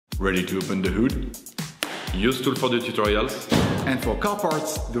Ready to open the hood? UseTool for the tutorials. And for car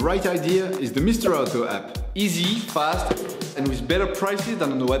parts, the right idea is the Mr. Auto app. Easy, fast, and with better prices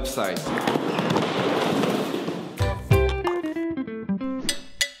than on the website.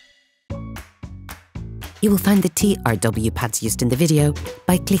 You will find the TRW pads used in the video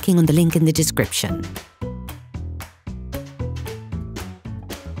by clicking on the link in the description.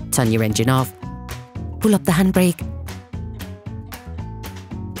 Turn your engine off, pull up the handbrake,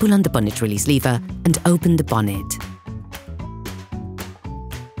 pull on the bonnet release lever and open the bonnet.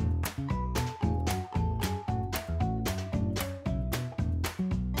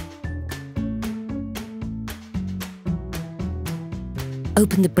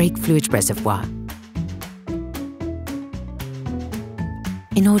 Open the brake fluid reservoir.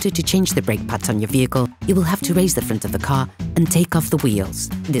 In order to change the brake pads on your vehicle, you will have to raise the front of the car and take off the wheels.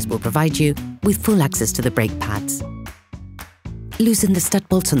 This will provide you with full access to the brake pads. Loosen the stud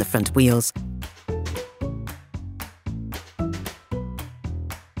bolts on the front wheels.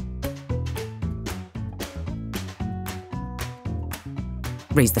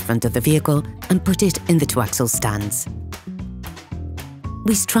 Raise the front of the vehicle and put it in the two-axle stands.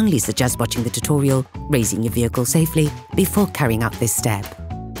 We strongly suggest watching the tutorial, raising your vehicle safely, before carrying out this step.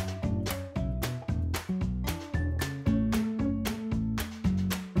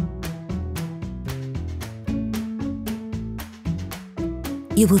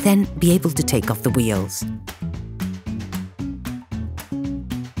 You will then be able to take off the wheels.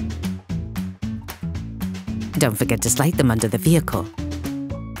 Don't forget to slide them under the vehicle.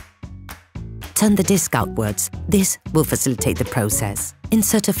 Turn the disc outwards. This will facilitate the process.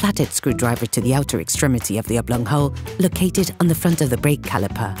 Insert a flathead screwdriver to the outer extremity of the oblong hole located on the front of the brake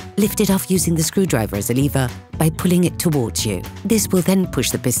caliper. Lift it off using the screwdriver as a lever by pulling it towards you. This will then push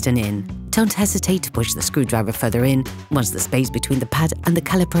the piston in. Don't hesitate to push the screwdriver further in once the space between the pad and the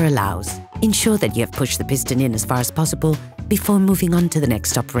caliper allows. Ensure that you have pushed the piston in as far as possible before moving on to the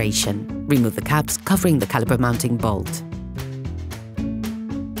next operation. Remove the caps covering the caliper mounting bolt.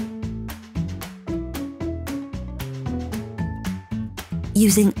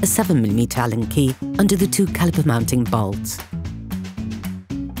 Using a 7mm Allen key under the two caliper mounting bolts.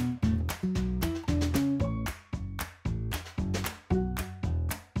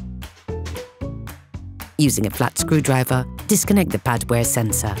 Using a flat screwdriver, disconnect the pad wear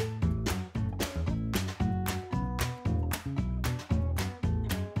sensor.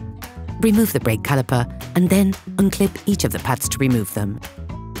 Remove the brake caliper and then unclip each of the pads to remove them.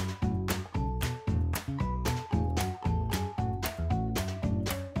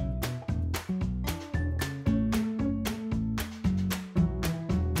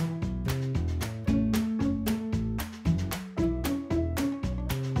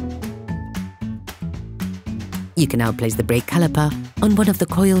 You can now place the brake caliper on one of the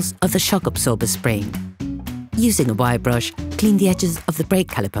coils of the shock absorber spring. Using a wire brush, clean the edges of the brake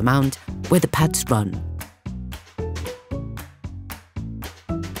caliper mount where the pads run.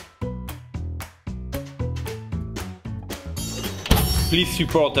 Please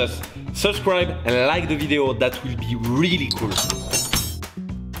support us, subscribe and like the video, that will be really cool.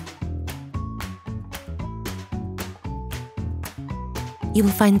 You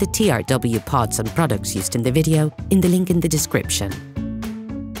will find the TRW parts and products used in the video in the link in the description.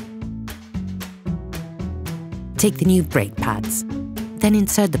 Take the new brake pads, then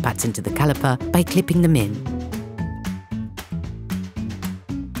insert the pads into the caliper by clipping them in.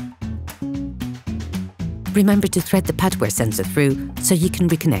 Remember to thread the pad wear sensor through so you can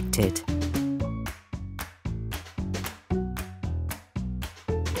reconnect it.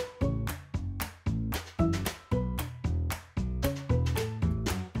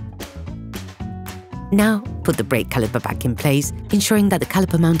 Now, put the brake caliper back in place, ensuring that the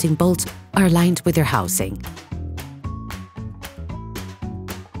caliper mounting bolts are aligned with their housing.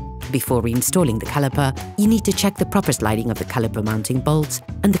 Before reinstalling the caliper, you need to check the proper sliding of the caliper mounting bolts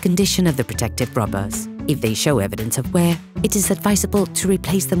and the condition of the protective rubbers. If they show evidence of wear, it is advisable to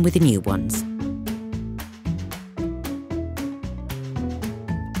replace them with the new ones.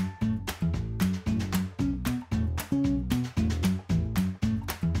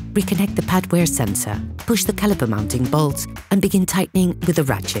 Reconnect the pad wear sensor, push the caliper mounting bolts and begin tightening with a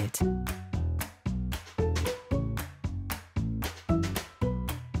ratchet.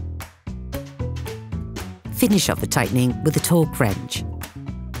 Finish off the tightening with a torque wrench.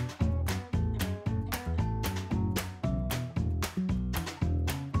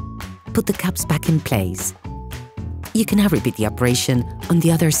 Put the caps back in place. You can now repeat the operation on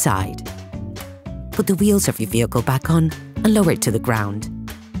the other side. Put the wheels of your vehicle back on and lower it to the ground.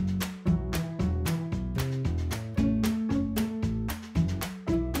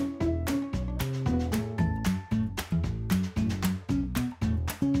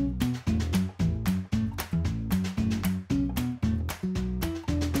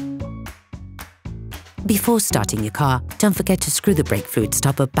 Before starting your car, don't forget to screw the brake fluid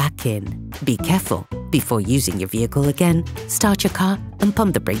stopper back in. Be careful. Before using your vehicle again, start your car and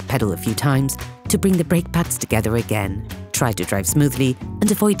pump the brake pedal a few times to bring the brake pads together again. Try to drive smoothly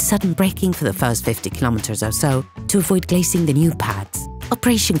and avoid sudden braking for the first 50 kilometers or so to avoid glazing the new pads.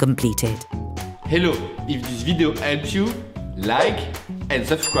 Operation completed. Hello, if this video helped you, like and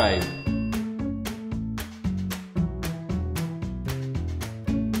subscribe.